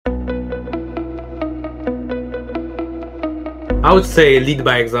I would say lead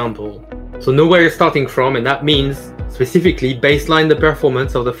by example. So know where you're starting from, and that means specifically baseline the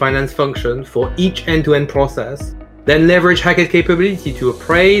performance of the finance function for each end-to-end process, then leverage Hackett capability to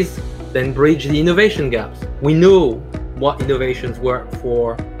appraise, then bridge the innovation gaps. We know what innovations work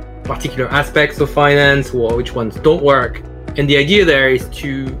for particular aspects of finance or which ones don't work. And the idea there is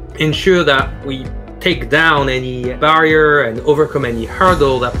to ensure that we take down any barrier and overcome any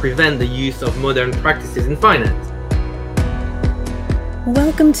hurdle that prevent the use of modern practices in finance.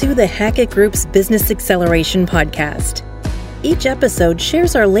 Welcome to the Hackett Group's Business Acceleration Podcast. Each episode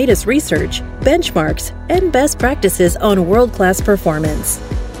shares our latest research, benchmarks, and best practices on world-class performance.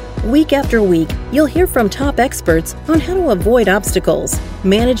 Week after week, you'll hear from top experts on how to avoid obstacles,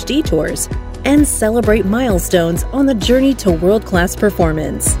 manage detours, and celebrate milestones on the journey to world-class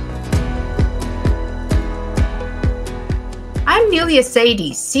performance. I'm Nilly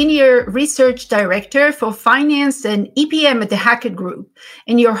Essaides, Senior Research Director for Finance and EPM at the Hackett Group,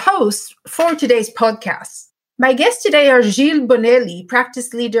 and your host for today's podcast. My guests today are Gilles Bonelli,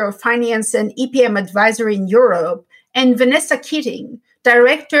 Practice Leader of Finance and EPM Advisory in Europe, and Vanessa Keating,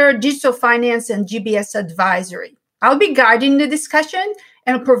 Director, Digital Finance and GBS Advisory. I'll be guiding the discussion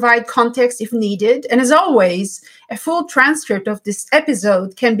and provide context if needed. And as always, a full transcript of this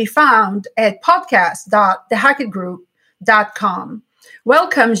episode can be found at podcast.thehackettgroup.com.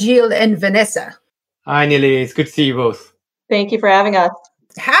 Welcome, Gilles and Vanessa. Hi, Nilly. It's good to see you both. Thank you for having us.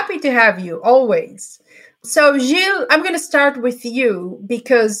 Happy to have you, always. So, Gilles, I'm going to start with you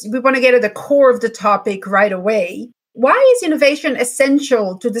because we want to get at the core of the topic right away. Why is innovation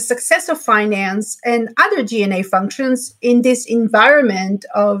essential to the success of finance and other G&A functions in this environment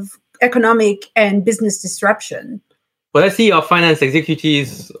of economic and business disruption? Well, I see our finance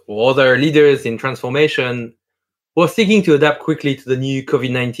executives or other leaders in transformation who are seeking to adapt quickly to the new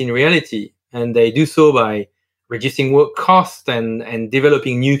COVID-19 reality. And they do so by reducing work costs and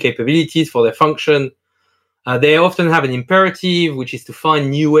developing new capabilities for their function. They often have an imperative, which is to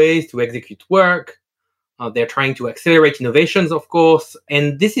find new ways to execute work. They're trying to accelerate innovations, of course.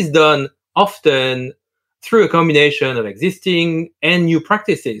 And this is done often through a combination of existing and new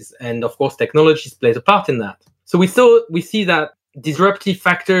practices. And of course, technologies plays a part in that. So we see that disruptive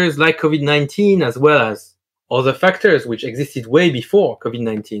factors like COVID-19, as well as other factors which existed way before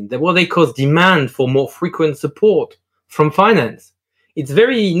COVID-19, they cause demand for more frequent support from finance. It's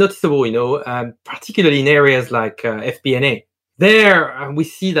very noticeable, particularly in areas like FP&A. There, we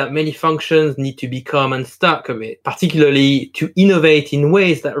see that many functions need to become unstuck a bit, particularly to innovate in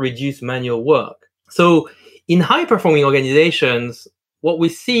ways that reduce manual work. So in high-performing organizations, what we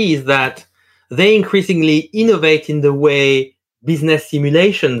see is that they increasingly innovate in the way business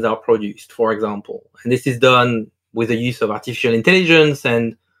simulations are produced, for example. And this is done with the use of artificial intelligence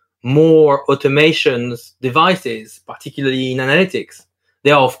and more automations devices, particularly in analytics.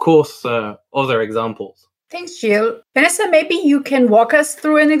 There are, of course, other examples. Thanks, Gilles. Vanessa, maybe you can walk us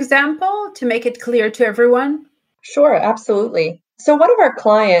through an example to make it clear to everyone. Sure, absolutely. So one of our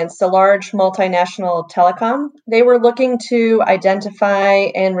clients, a large multinational telecom, they were looking to identify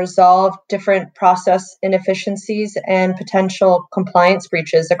and resolve different process inefficiencies and potential compliance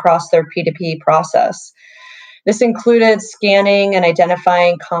breaches across their P2P process. This included scanning and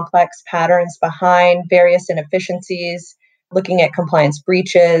identifying complex patterns behind various inefficiencies, looking at compliance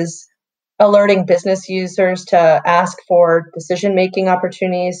breaches, alerting business users to ask for decision-making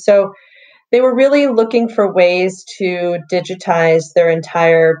opportunities. So they were really looking for ways to digitize their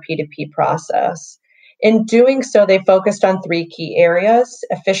entire P2P process. In doing so, they focused on three key areas: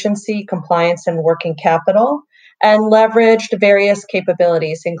 efficiency, compliance, and working capital, and leveraged various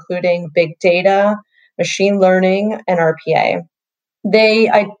capabilities, including big data, machine learning, and RPA. They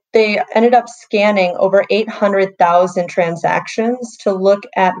ended up scanning over 800,000 transactions to look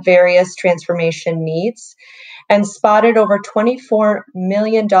at various transformation needs and spotted over $24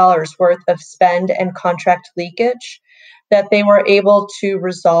 million worth of spend and contract leakage that they were able to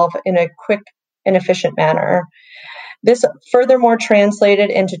resolve in a quick and efficient manner. This furthermore translated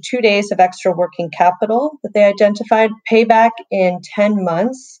into 2 days of extra working capital that they identified, payback in 10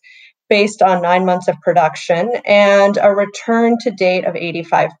 months based on 9 months of production, and a return to date of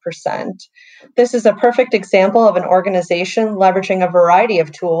 85%. This is a perfect example of an organization leveraging a variety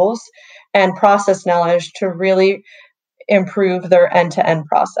of tools and process knowledge to really improve their end-to-end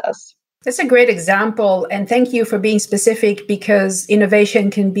process. That's a great example. And thank you for being specific, because innovation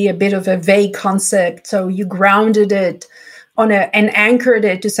can be a bit of a vague concept. So you grounded it and anchored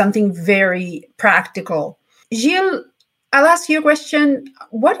it to something very practical. Gilles, I'll ask you a question.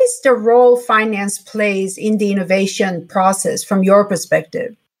 What is the role finance plays in the innovation process from your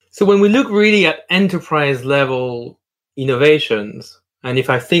perspective? So when we look really at enterprise level innovations. And if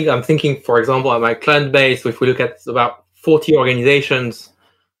I'm thinking, for example, at my client base, if we look at about 40 organizations,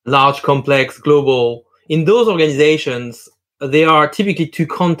 large, complex, global, in those organizations, there are typically two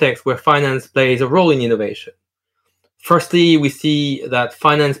contexts where finance plays a role in innovation. Firstly, we see that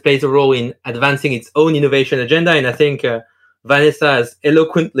finance plays a role in advancing its own innovation agenda. And I think Vanessa has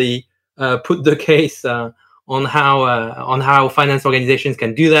eloquently put the case on how finance organizations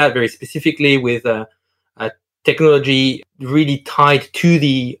can do that very specifically with technology really tied to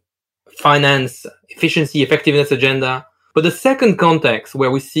the finance efficiency, effectiveness agenda. But the second context where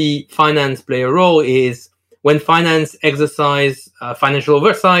we see finance play a role is when finance exercise financial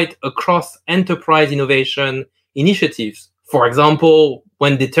oversight across enterprise innovation initiatives. For example,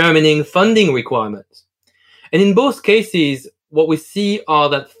 when determining funding requirements. And in both cases, what we see are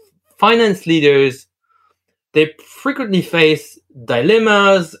that finance leaders, they frequently face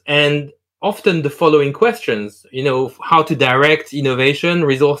dilemmas and often the following questions, how to direct innovation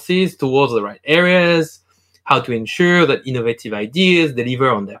resources towards the right areas, how to ensure that innovative ideas deliver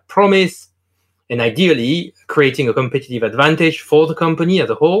on their promise, and ideally creating a competitive advantage for the company as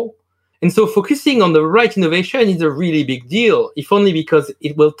a whole. And so focusing on the right innovation is a really big deal, if only because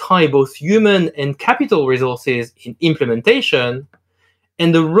it will tie both human and capital resources in implementation,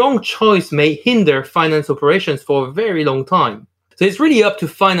 and the wrong choice may hinder finance operations for a very long time. So it's really up to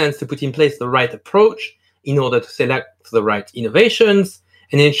finance to put in place the right approach in order to select the right innovations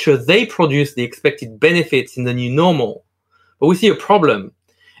and ensure they produce the expected benefits in the new normal. But we see a problem,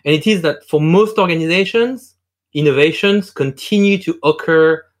 and it is that for most organizations, innovations continue to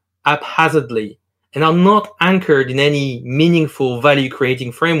occur haphazardly and are not anchored in any meaningful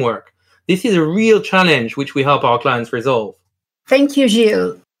value-creating framework. This is a real challenge which we help our clients resolve. Thank you,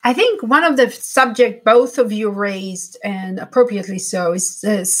 Gilles. I think one of the subjects both of you raised, and appropriately so, is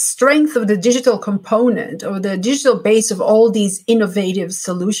the strength of the digital component or the digital base of all these innovative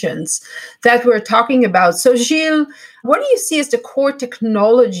solutions that we're talking about. So, Gilles, what do you see as the core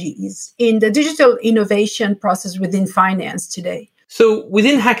technologies in the digital innovation process within finance today? So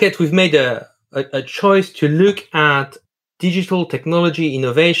within Hackett, we've made a choice to look at digital technology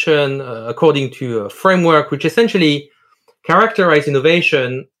innovation according to a framework which essentially characterize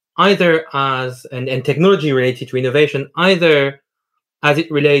innovation either as, and technology related to innovation, either as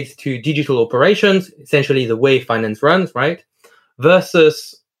it relates to digital operations, essentially the way finance runs, right?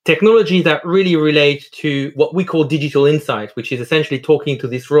 Versus technology that really relate to what we call digital insight, which is essentially talking to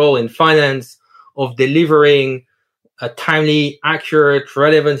this role in finance of delivering a timely, accurate,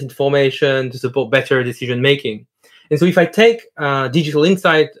 relevant information to support better decision making. And so if I take digital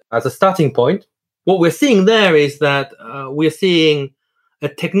insight as a starting point, what we're seeing there is that we're seeing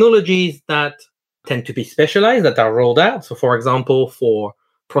technologies that tend to be specialized, that are rolled out. So, for example, for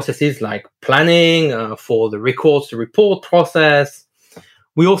processes like planning, for the records to report process.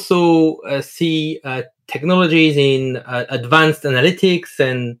 We also see technologies in advanced analytics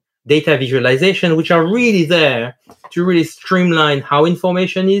and data visualization, which are really there to really streamline how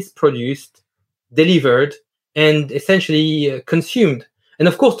information is produced, delivered, and essentially consumed. And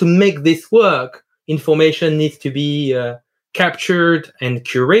of course, to make this work, information needs to be captured and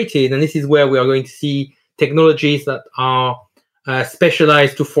curated. And this is where we are going to see technologies that are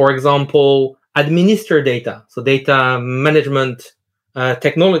specialized to, for example, administer data. So data management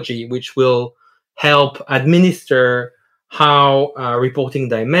technology, which will help administer how reporting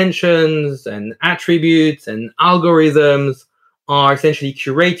dimensions and attributes and algorithms are essentially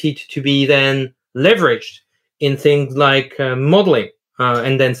curated to be then leveraged in things like modeling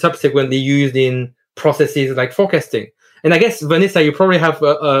and then subsequently used in processes like forecasting. And I guess, Vanessa, you probably have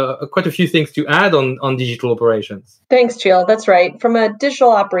quite a few things to add on digital operations. Thanks, Gilles. That's right. From a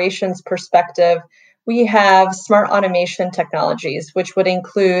digital operations perspective, we have smart automation technologies, which would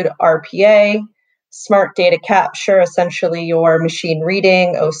include RPA, smart data capture, essentially your machine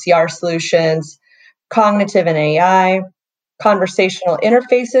reading, OCR solutions, cognitive and AI, conversational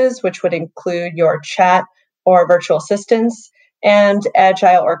interfaces, which would include your chat or virtual assistants, and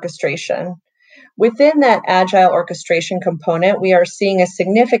agile orchestration. Within that agile orchestration component, we are seeing a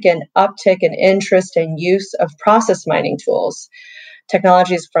significant uptick in interest and use of process mining tools.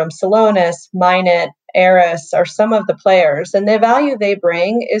 Technologies from Celonis, Minet, Eris are some of the players, and the value they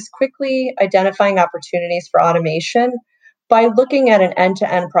bring is quickly identifying opportunities for automation by looking at an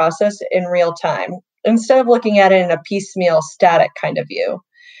end-to-end process in real time, instead of looking at it in a piecemeal, static kind of view.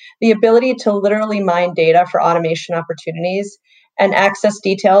 The ability to literally mine data for automation opportunities and access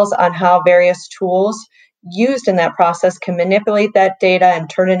details on how various tools used in that process can manipulate that data and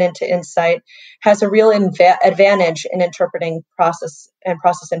turn it into insight has a real advantage in interpreting process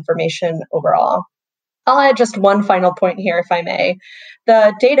information overall. I'll add just one final point here, if I may.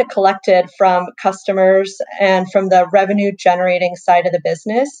 The data collected from customers and from the revenue generating side of the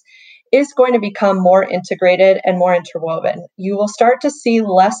business is going to become more integrated and more interwoven. You will start to see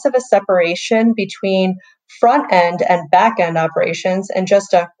less of a separation between front end and back end operations and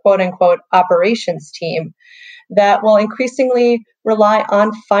just a quote unquote operations team that will increasingly rely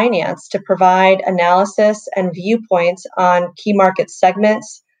on finance to provide analysis and viewpoints on key market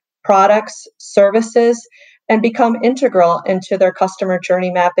segments, products, services, and become integral into their customer journey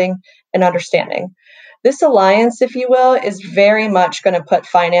mapping and understanding. This alliance, if you will, is very much going to put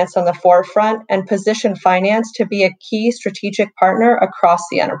finance on the forefront and position finance to be a key strategic partner across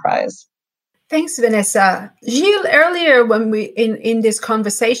the enterprise. Thanks, Vanessa. Gilles, earlier when we in this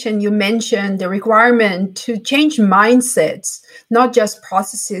conversation, you mentioned the requirement to change mindsets, not just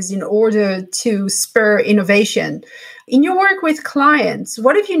processes, in order to spur innovation. In your work with clients,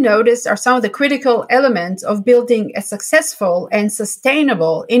 what have you noticed are some of the critical elements of building a successful and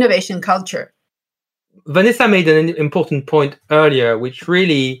sustainable innovation culture? Vanessa made an important point earlier, which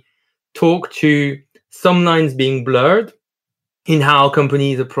really talked to some lines being blurred in how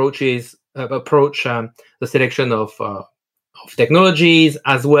companies approach the selection of technologies,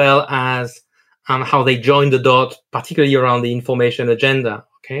 as well as how they join the dot, particularly around the information agenda.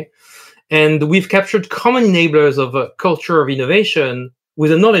 Okay, and we've captured common enablers of a culture of innovation,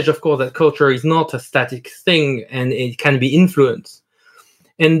 with the knowledge, of course, that culture is not a static thing and it can be influenced.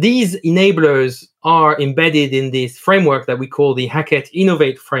 And these enablers are embedded in this framework that we call the Hackett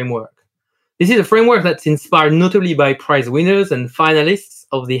Innovate framework. This is a framework that's inspired notably by prize winners and finalists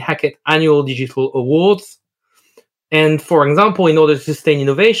of the Hackett Annual Digital Awards. And for example, in order to sustain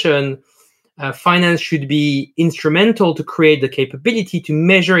innovation, finance should be instrumental to create the capability to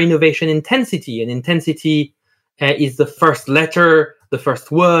measure innovation intensity. And intensity is the first letter, the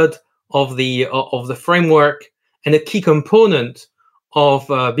first word of the framework, and a key component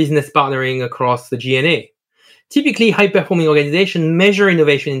of business partnering across the G&A. Typically, high-performing organizations measure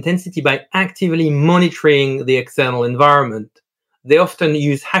innovation intensity by actively monitoring the external environment. They often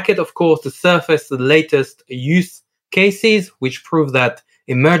use Hackett, of course, to surface the latest use cases, which prove that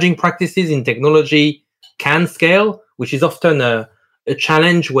emerging practices in technology can scale, which is often a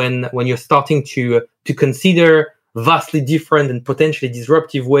challenge when you're starting to consider vastly different and potentially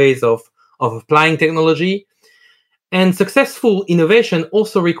disruptive ways of applying technology. And successful innovation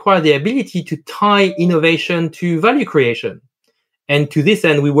also requires the ability to tie innovation to value creation. And to this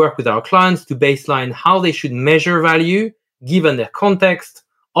end, we work with our clients to baseline how they should measure value given their context,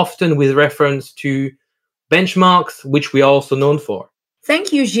 often with reference to benchmarks, which we are also known for.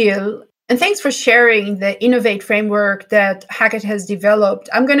 Thank you, Gilles. And thanks for sharing the Innovate framework that Hackett has developed.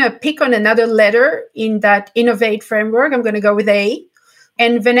 I'm going to pick on another letter in that Innovate framework. I'm going to go with A.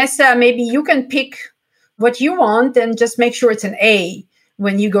 And Vanessa, maybe you can pick what you want and just make sure it's an A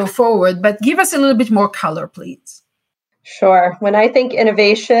when you go forward. But give us a little bit more color, please. Sure. When I think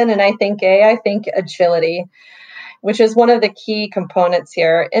innovation and I think A, I think agility, which is one of the key components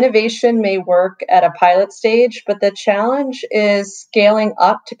here. Innovation may work at a pilot stage, but the challenge is scaling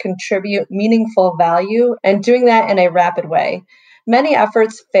up to contribute meaningful value and doing that in a rapid way. Many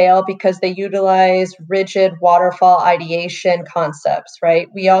efforts fail because they utilize rigid waterfall ideation concepts, right?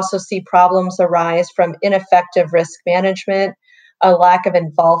 We also see problems arise from ineffective risk management, a lack of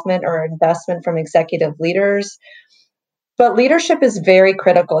involvement or investment from executive leaders. But leadership is very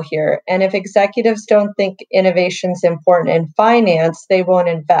critical here. And if executives don't think innovation is important in finance, they won't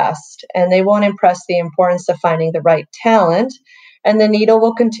invest and they won't impress the importance of finding the right talent. And the needle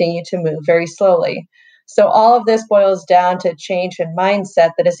will continue to move very slowly. So all of this boils down to change in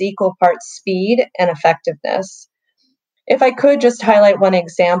mindset that is equal parts speed and effectiveness. If I could just highlight one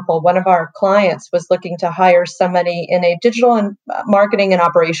example, one of our clients was looking to hire somebody in a digital and marketing and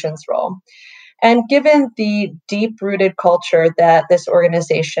operations role. And given the deep-rooted culture that this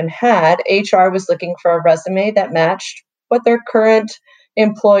organization had, HR was looking for a resume that matched what their current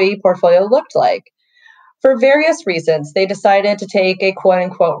employee portfolio looked like. For various reasons, they decided to take a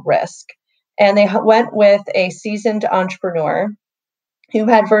quote-unquote risk. And they went with a seasoned entrepreneur who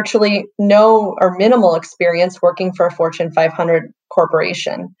had virtually no or minimal experience working for a Fortune 500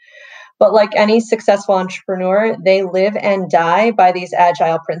 corporation. But like any successful entrepreneur, they live and die by these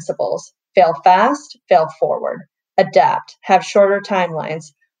agile principles. Fail fast, fail forward, adapt, have shorter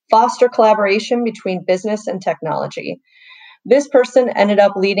timelines, foster collaboration between business and technology. This person ended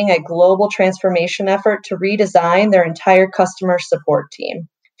up leading a global transformation effort to redesign their entire customer support team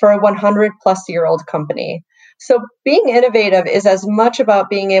for a 100-plus-year-old company. So being innovative is as much about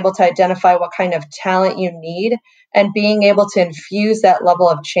being able to identify what kind of talent you need and being able to infuse that level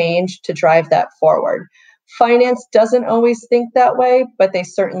of change to drive that forward. Finance doesn't always think that way, but they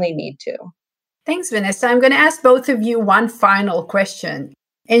certainly need to. Thanks, Vanessa. I'm going to ask both of you one final question.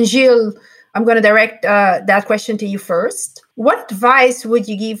 And Gilles, I'm going to direct that question to you first. What advice would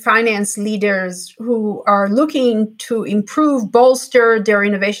you give finance leaders who are looking to improve, bolster their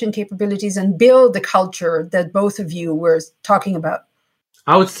innovation capabilities, and build the culture that both of you were talking about?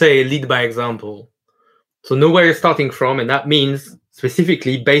 I would say lead by example. So know where you're starting from, and that means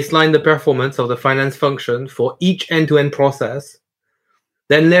specifically baseline the performance of the finance function for each end-to-end process,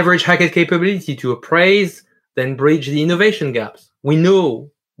 then leverage Hackett capability to appraise, then bridge the innovation gaps. We know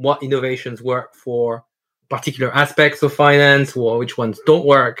what innovations work for particular aspects of finance or which ones don't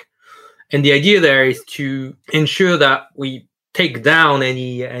work. And the idea there is to ensure that we take down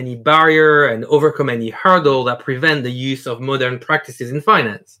any barrier and overcome any hurdle that prevent the use of modern practices in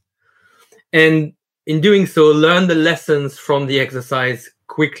finance. And in doing so, learn the lessons from the exercise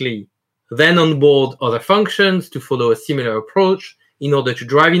quickly, then onboard other functions to follow a similar approach in order to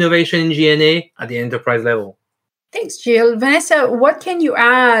drive innovation in G&A at the enterprise level. Thanks, Gilles. Vanessa, what can you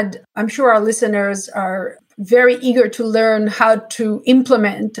add? I'm sure our listeners are very eager to learn how to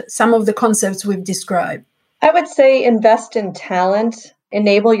implement some of the concepts we've described. I would say invest in talent,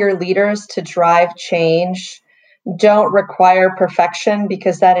 enable your leaders to drive change. Don't require perfection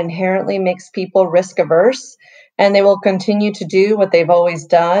because that inherently makes people risk averse, and they will continue to do what they've always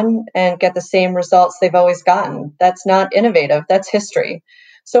done and get the same results they've always gotten. That's not innovative, that's history.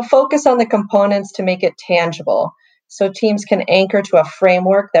 So focus on the components to make it tangible so teams can anchor to a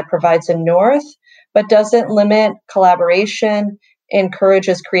framework that provides a north but doesn't limit collaboration,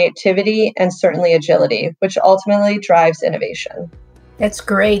 encourages creativity, and certainly agility, which ultimately drives innovation. That's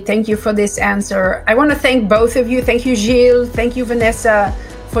great. Thank you for this answer. I want to thank both of you. Thank you, Gilles. Thank you, Vanessa,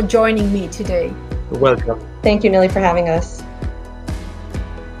 for joining me today. You're welcome. Thank you, Nilly, for having us.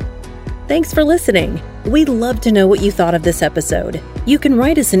 Thanks for listening. We'd love to know what you thought of this episode. You can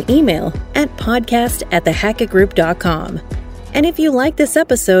write us an email at podcast@thehackettgroup.com. And if you like this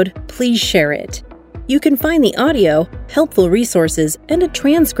episode, please share it. You can find the audio, helpful resources, and a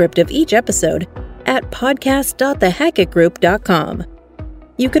transcript of each episode at podcast.thehackettgroup.com.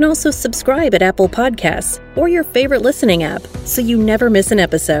 You can also subscribe at Apple Podcasts or your favorite listening app so you never miss an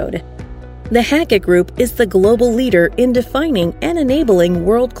episode. The Hackett Group is the global leader in defining and enabling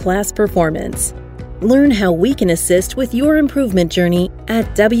world-class performance. Learn how we can assist with your improvement journey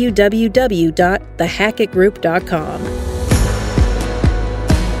at www.thehackettgroup.com.